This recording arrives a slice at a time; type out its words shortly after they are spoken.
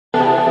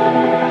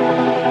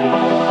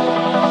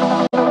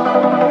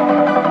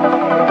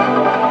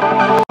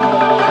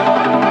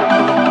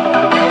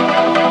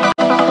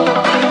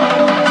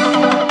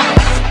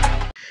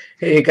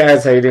Hey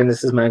guys, how you doing?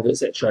 This is Manga,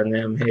 etc. and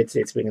I'm here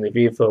today to bring a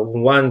review for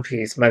One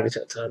Piece Manga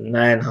chapter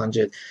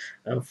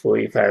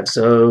 945.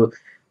 So,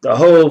 the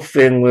whole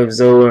thing with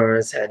Zoro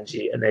and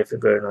Sanji and everything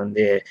going on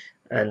there,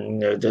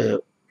 and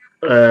the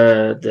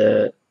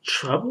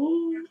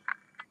trouble?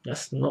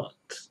 That's not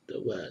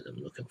the word I'm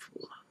looking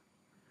for.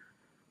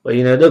 But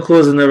they're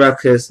causing a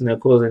ruckus and they're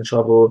causing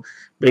trouble,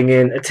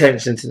 bringing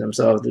attention to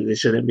themselves that they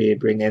shouldn't be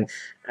bringing,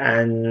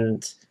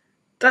 and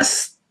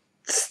that's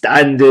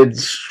standard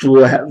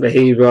straw hat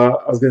behavior.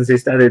 I was going to say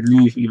standard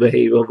Luffy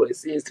behavior, but it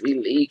seems to be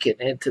leaking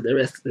into the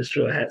rest of the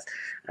straw hats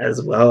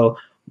as well.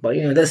 But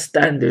that's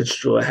standard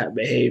straw hat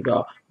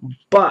behavior.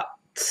 But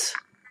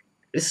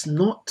it's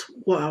not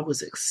what I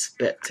was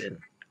expecting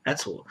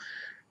at all.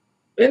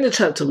 In the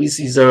chapter, we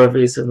see Zoro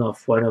facing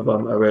off one of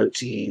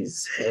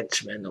Orochi's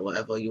henchmen or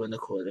whatever you want to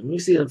call them. We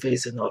see them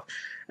facing off,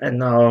 and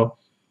now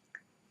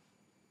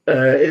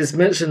it's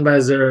mentioned by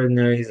Zoro,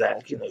 he's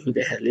like, who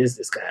the hell is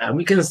this guy? And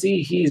we can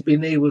see he's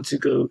been able to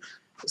go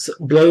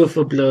blow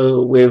for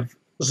blow with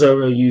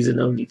Zoro using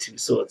only 2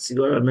 swords. You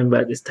gotta remember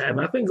at this time,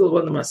 I think it was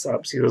one of my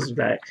subs, he was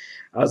like,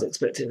 I was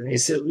expecting, and he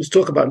was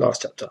talking about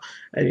last chapter,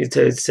 and he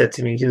said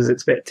to me he was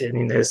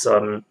expecting,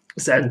 some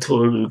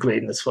Santoru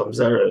greatness from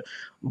Zoro.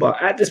 But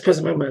at this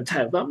present moment in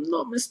time, if I'm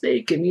not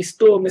mistaken, he's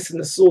still missing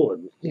the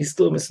sword. He's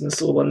still missing the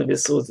sword. One of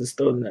his swords is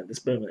stolen at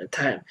this moment in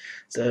time.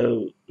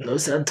 So, no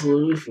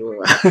Santoru for a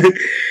while.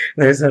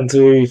 No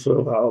Santoru for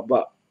a while.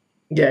 But,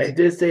 yeah,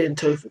 they're staying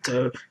toe for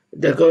toe.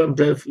 They're going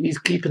blow for, he's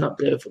keeping up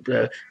blow for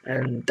blow.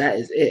 And that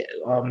is it.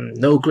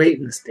 No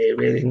greatness there,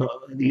 really.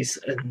 Not at least,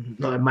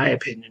 not in my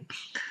opinion.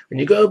 When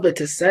you go over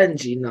to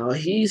Sanji now,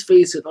 he's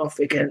facing off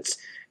against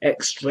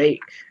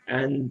X-Drake.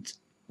 And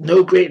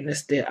no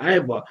greatness there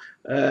either.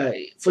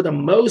 For the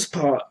most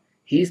part,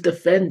 he's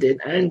defending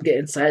and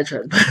getting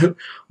sidetracked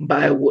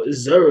by what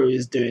Zoro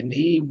is doing.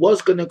 He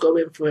was going to go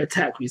in for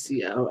attack. We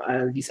see,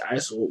 at least I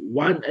saw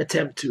one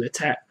attempt to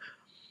attack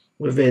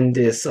within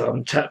this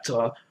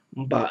chapter,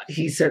 but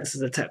he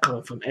senses attack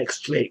coming from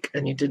X-Drake,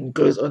 and he then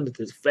goes on the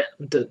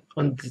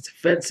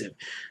defensive.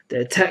 The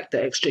attack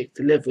that X-Drake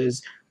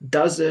delivers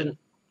doesn't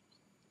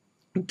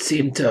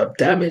seem to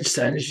damage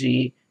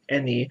Sanji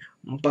any,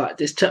 but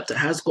this chapter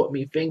has got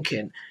me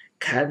thinking,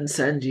 can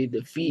Sanji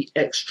defeat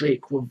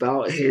X-Drake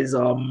without his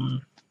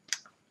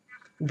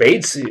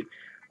raid suit?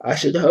 I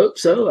should hope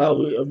so. I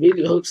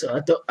really hope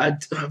so.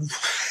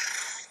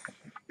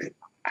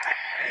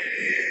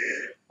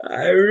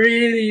 I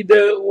really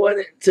don't want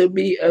it to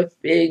be a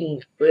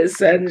thing where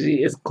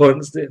Sanji is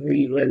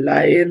constantly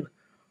relying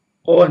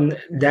on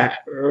that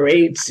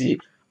raid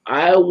suit.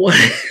 I want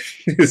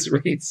this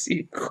raid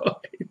suit gone.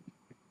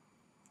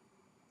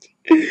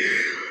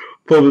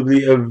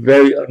 Probably a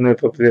very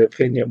unpopular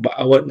opinion, but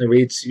I want the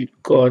raid suit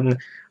gone.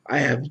 I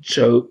have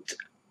joked,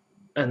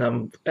 and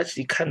I'm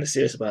actually kind of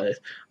serious about it.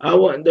 I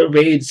want the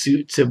raid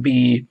suit to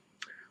be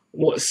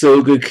what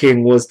Soga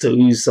King was to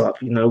Usopp.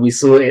 We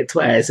saw it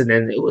twice, and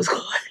then it was gone.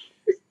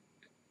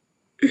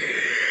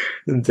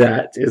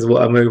 That is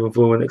what I'm hoping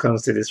for when it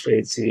comes to this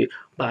raid suit,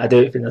 but I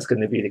don't think that's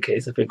going to be the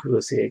case. I think we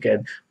will see it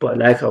again. But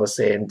like I was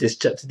saying, this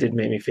chapter did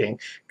make me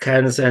think,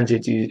 can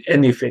Sanji do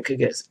anything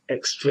against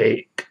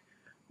X-Drake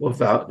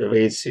without the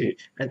raid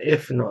suit? And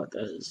if not,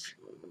 that's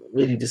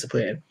really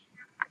disappointing.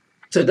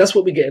 So that's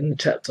what we get in the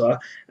chapter,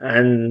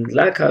 and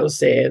like I was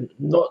saying,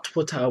 not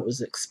what I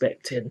was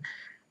expecting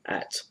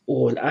at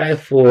all. I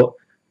thought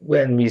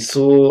when we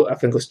saw, I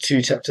think it was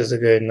 2 chapters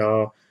ago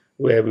now,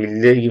 where we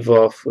leave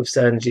off with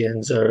Sanji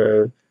and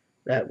Zoro,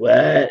 that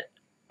where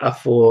I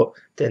thought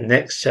the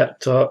next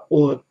chapter,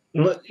 or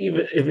not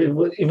even if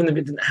it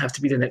didn't have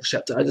to be the next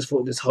chapter, I just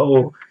thought this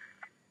whole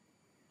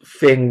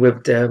thing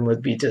with them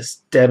would be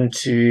just them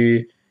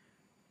two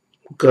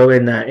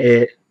going at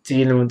it,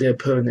 dealing with their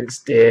opponents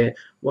there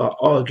while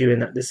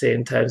arguing at the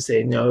same time,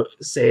 saying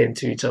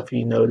to each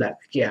other, like,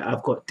 yeah,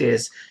 I've got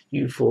this,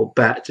 you fall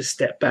back, just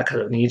step back, I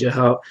don't need your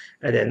help.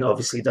 And then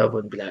obviously the other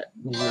one would be like,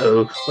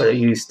 no, why don't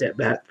you step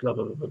back, blah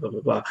blah blah blah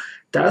blah blah.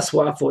 That's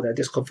what I thought that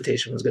this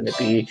confrontation was going to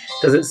be.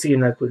 Doesn't seem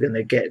like we're going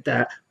to get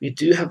that. We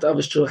do have the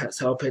other straw hats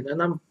helping,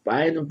 and I'm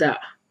fine with that,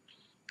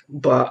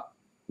 but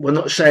we're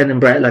not shining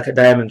bright like a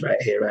diamond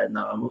right here, right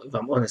now, if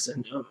I'm honest,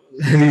 and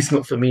at least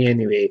not for me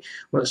anyway.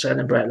 We're not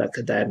shining bright like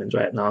a diamond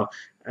right now,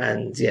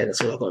 and yeah, that's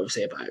all I've got to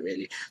say about it,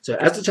 really. So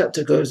as the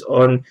chapter goes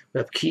on, we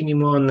have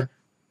Kinemon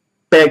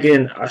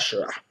begging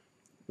Ashura.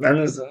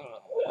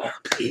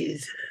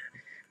 Please,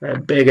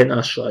 begging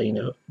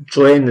Ashura,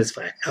 join this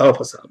fight, help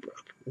us out, bro.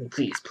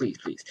 Please, please,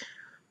 please.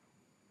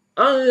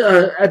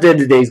 At the end of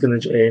the day, he's going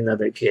to join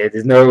another kid.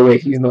 There's no way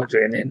he's not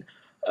joining.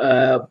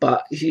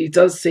 But he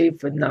does say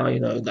for now, I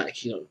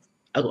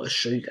gotta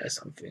show you guys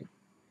something.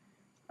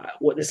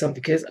 What this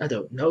something is, I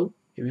don't know.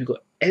 If you've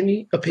got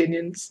any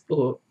opinions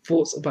or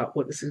thoughts about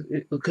what this is,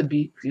 it could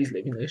be, please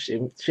let me know.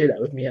 Share that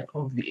with me.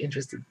 I'll be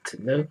interested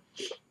to know.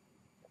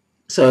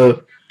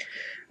 So,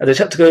 as the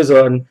chapter goes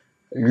on,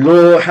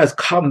 Law has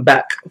come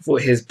back for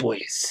his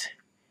boys.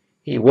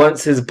 He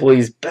wants his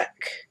boys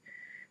back.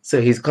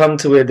 So he's come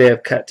to where they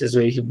have captors,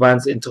 where he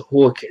runs into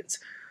Hawkins.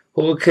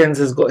 Hawkins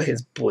has got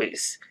his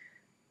boys.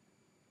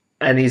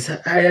 and he's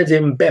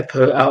hiding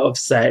Beppo out of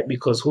sight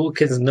because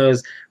Hawkins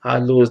knows how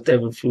Law's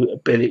devil fruit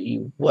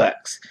ability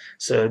works.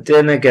 So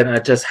then again, I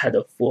just had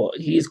a thought.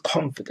 He's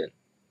confident.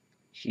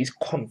 He's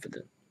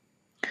confident.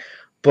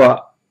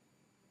 But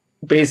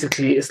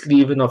basically, it's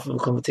leaving off of a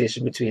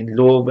conversation between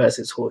Law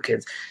versus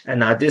Hawkins.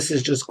 And now this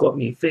has just got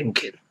me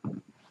thinking.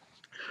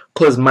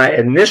 Because my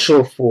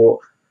initial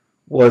thought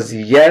was,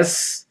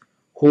 yes,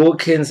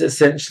 Hawkins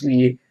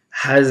essentially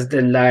has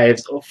the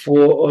lives of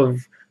 4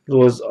 of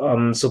Law's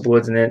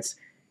subordinates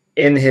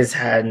in his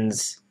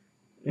hands.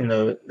 You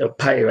know, the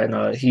party right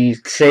now. He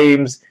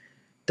claims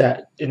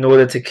that in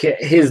order to kill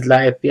his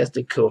life, he has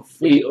to kill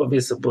 3 of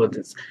his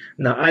subordinates.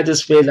 Now, I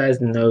just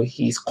realized, no,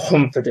 he's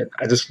confident.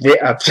 I've just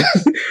realized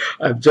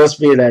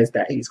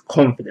that he's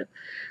confident.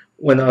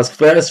 When I was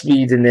first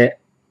reading it,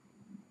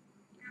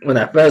 when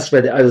I first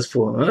read it, I just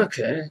thought,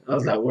 okay. I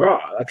was like,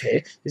 wow,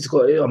 okay. He's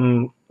got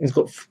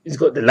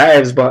the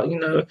lives, but you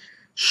know,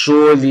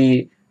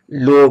 surely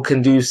Law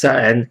can do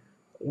something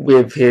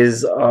with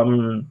his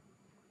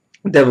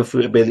devil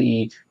fruit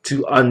ability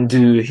to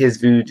undo his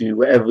voodoo,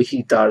 whatever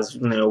he does,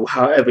 you know,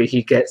 however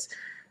he gets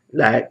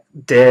like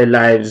their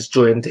lives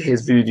joined to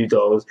his voodoo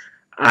dolls.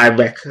 I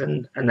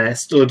reckon, and I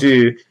still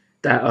do,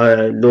 that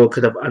Law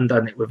could have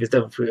undone it with his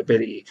devil fruit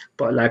ability.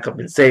 But like I've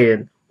been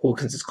saying,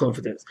 Hawkins is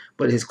confident,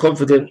 but his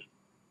confidence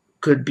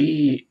could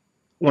be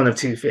one of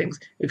 2 things.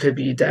 It could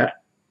be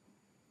that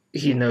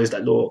he knows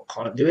that Law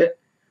can't do it,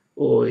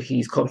 or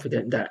he's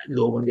confident that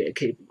Law won't get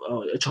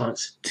a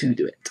chance to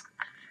do it.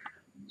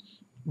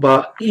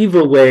 But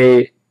either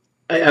way,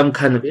 I am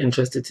kind of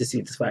interested to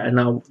see this fight. And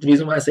now the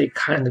reason why I say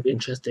kind of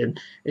interesting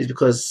is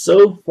because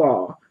so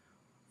far,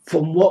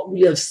 from what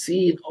we have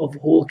seen of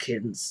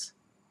Hawkins,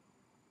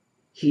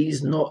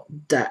 he's not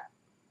that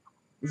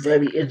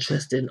very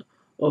interesting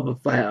of a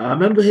fighter. I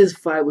remember his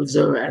fight with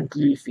Zoro and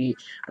Luffy,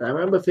 and I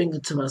remember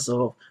thinking to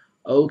myself,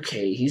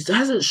 okay, he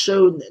hasn't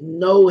shown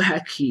no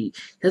haki, he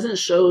hasn't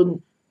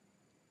shown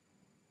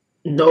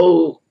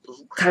no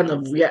kind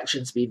of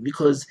reaction speed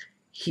because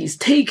he's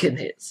taken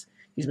hits.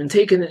 He's been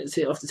taking hits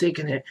hit after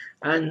taking hit,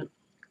 and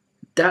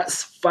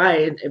that's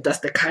fine if that's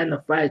the kind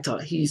of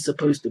fighter he's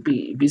supposed to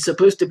be. If he's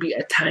supposed to be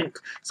a tank,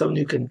 someone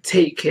who can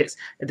take hits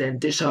and then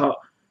dish out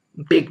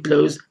big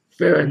blows,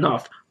 fair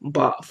enough.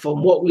 But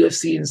from what we have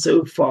seen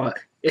so far,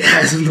 it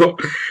has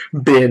not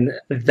been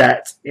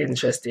that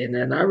interesting.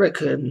 And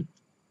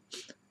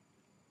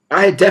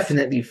I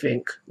definitely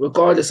think,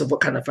 regardless of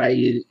what kind of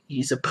fighter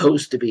he's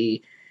supposed to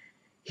be,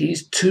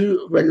 he's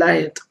too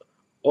reliant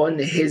on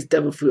his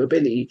devil fruit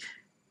ability.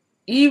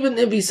 Even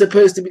if he's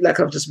supposed to be,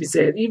 like I've just been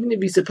saying, even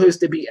if he's supposed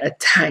to be a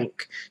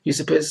tank,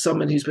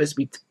 someone who's supposed to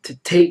be to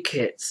take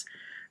hits,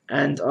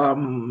 and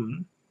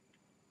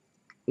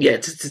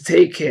to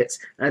take hits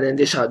and then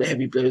dish out the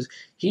heavy blows,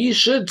 he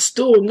should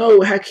still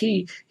know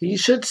haki. He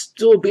should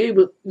still be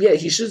able,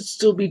 he should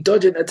still be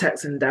dodging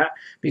attacks and that,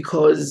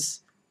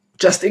 because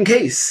just in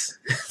case.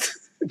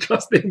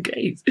 Just in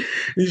case.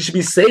 You should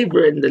be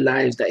savoring the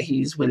lives that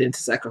he's willing to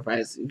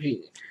sacrifice. If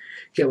you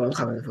get what I'm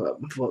coming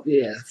from.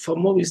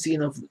 From what we've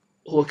seen of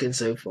Hawkins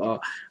so far,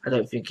 I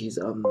don't think he's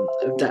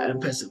that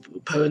impressive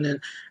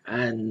opponent,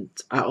 and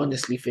I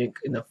honestly think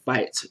in a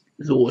fight,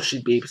 Law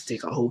should be able to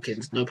take out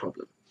Hawkins, no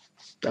problem.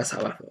 That's how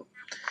I feel.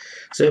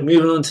 So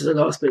moving on to the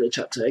last bit of the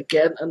chapter.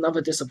 Again,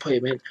 another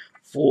disappointment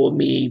for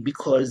me,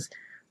 because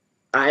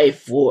I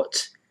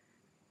thought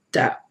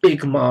that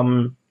Big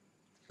Mom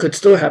could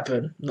still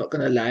happen, not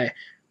gonna lie.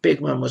 Big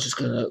Mom was just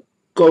gonna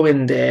go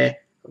in there,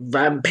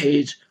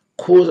 rampage,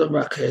 cause a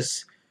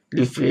ruckus.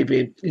 Luffy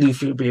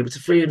will be able to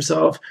free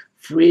himself,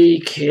 free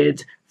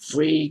Kid,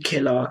 free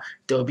Killer,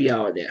 they'll be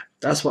out there.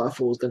 That's what I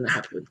thought was gonna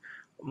happen.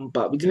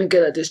 But we didn't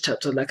get at this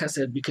chapter. Like I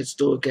said, we could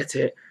still get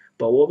it.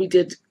 But what we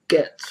did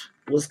get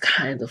was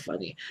kind of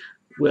funny,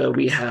 where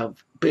we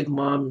have Big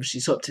Mom,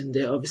 she's hopped in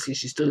there, obviously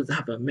she still doesn't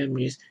have her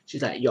memories.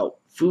 She's like, yo,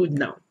 food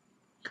now.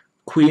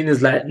 Queen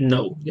is like,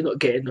 no, you're not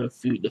getting no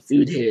food. The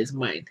food here is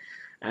mine.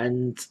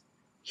 And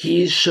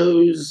he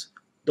shows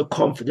the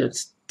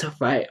confidence to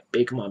fight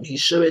Big Mom. He's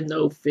showing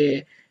no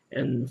fear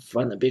in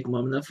front of Big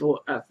Mom. And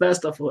at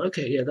first I thought,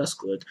 okay, yeah, that's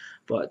good.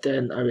 But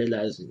then I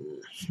realized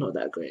it's not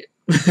that great.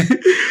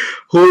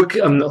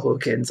 I'm not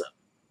Hawkins.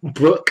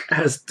 Brooke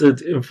has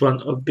stood in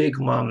front of Big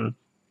Mom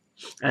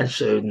and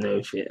showed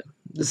no fear.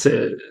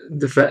 So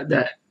the fact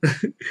that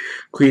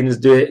Queen is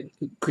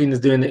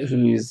doing it,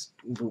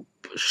 who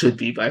should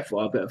be by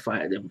far a better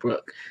fighter than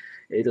Brooke,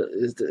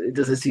 it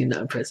doesn't seem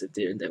that impressive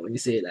doing that when you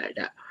say it like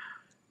that.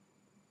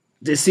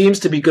 There seems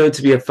to be going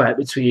to be a fight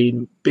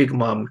between Big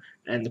Mom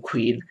and the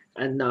Queen,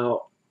 and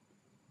now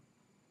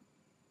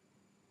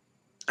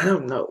I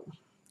don't know,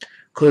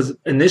 because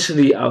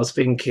initially I was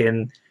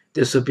thinking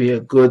this would be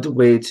a good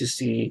way to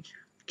see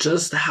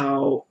just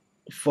how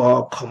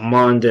far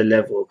Commander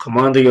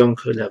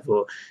Yonko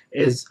level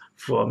is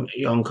from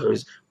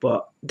Yonko's.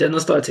 But then I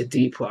started to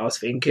deep what I was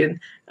thinking,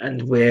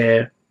 and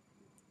where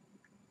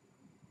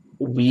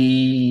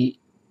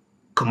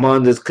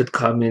commanders could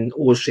come in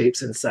all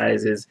shapes and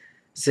sizes,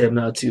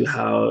 similar to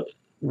how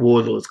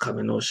warlords come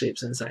in all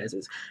shapes and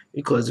sizes,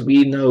 because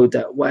we know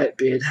that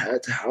Whitebeard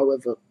had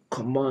however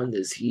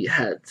commanders he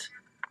had,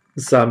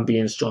 some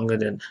being stronger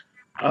than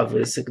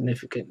others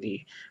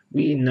significantly.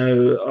 We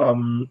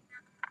know,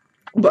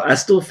 but I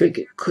still think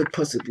it could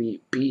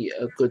possibly be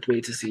a good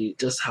way to see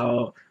just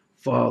how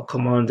far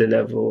commander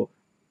level,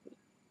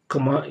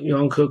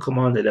 Yonko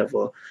commander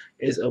level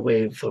is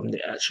away from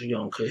the actual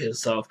Yonko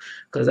himself.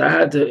 Because I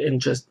had the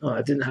interest, no,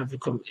 I didn't have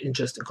an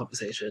interesting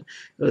conversation.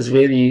 It was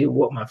really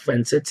what my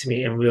friend said to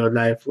me in real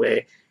life,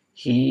 where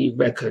he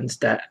reckons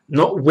that,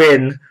 not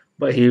win,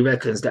 but he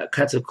reckons that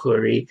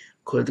Katakuri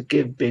could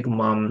give Big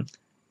Mom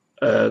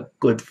a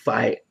good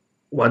fight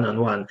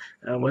one-on-one.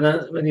 And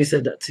when he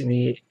said that to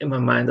me, in my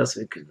mind, I was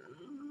thinking,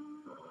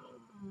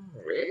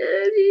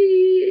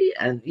 really?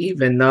 And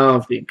even now,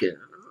 I'm thinking,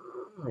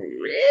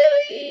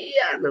 really?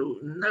 I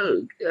don't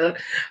know.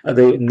 I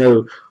don't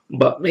know.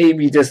 But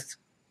maybe just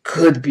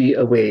could be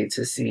a way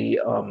to see,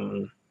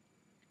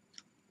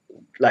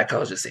 like I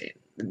was just saying,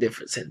 the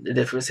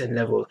difference in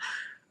level.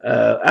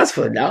 As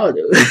for now,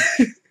 though,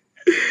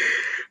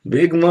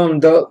 Big Mom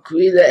Dark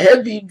Queen, a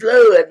heavy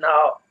blow, and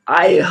now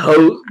I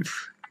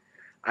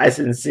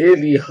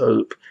sincerely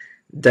hope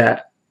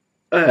that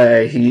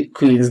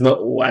Queen's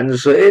not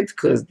one-shotted,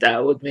 because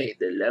that would make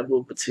the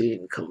level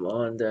between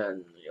Commander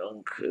and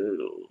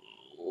Yonko,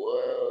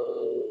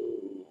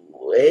 whoa,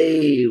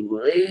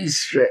 way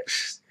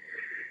stretched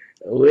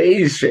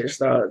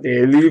out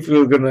there. Luffy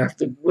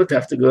would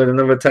have to go on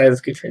another time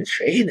skip and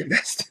train if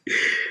that's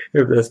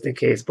the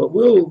case. But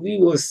we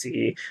will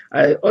see.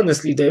 I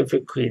honestly don't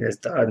think Queen is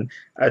done.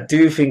 I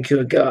do think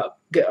he'll get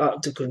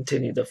up to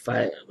continue the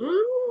fight.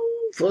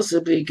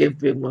 Possibly give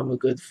Big Mom a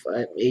good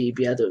fight,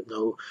 maybe, I don't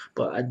know.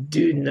 But I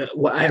do know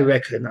what I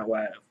reckon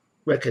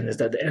is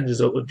that the end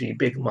result would be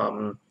Big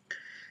Mom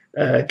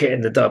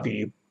getting the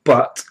W.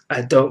 But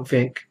I don't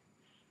think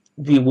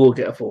we will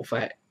get a full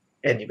fight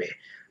anyway.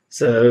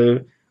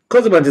 So,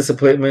 because of my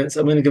disappointments,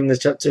 I'm going to give this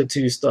chapter a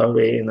 2-star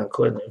rating.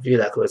 According to review,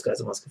 like always,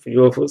 guys, I'm asking for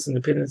your thoughts and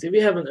opinions. If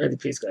you haven't already,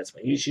 please, guys,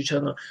 my YouTube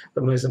channel.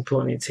 But most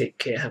importantly, take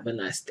care. Have a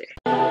nice day.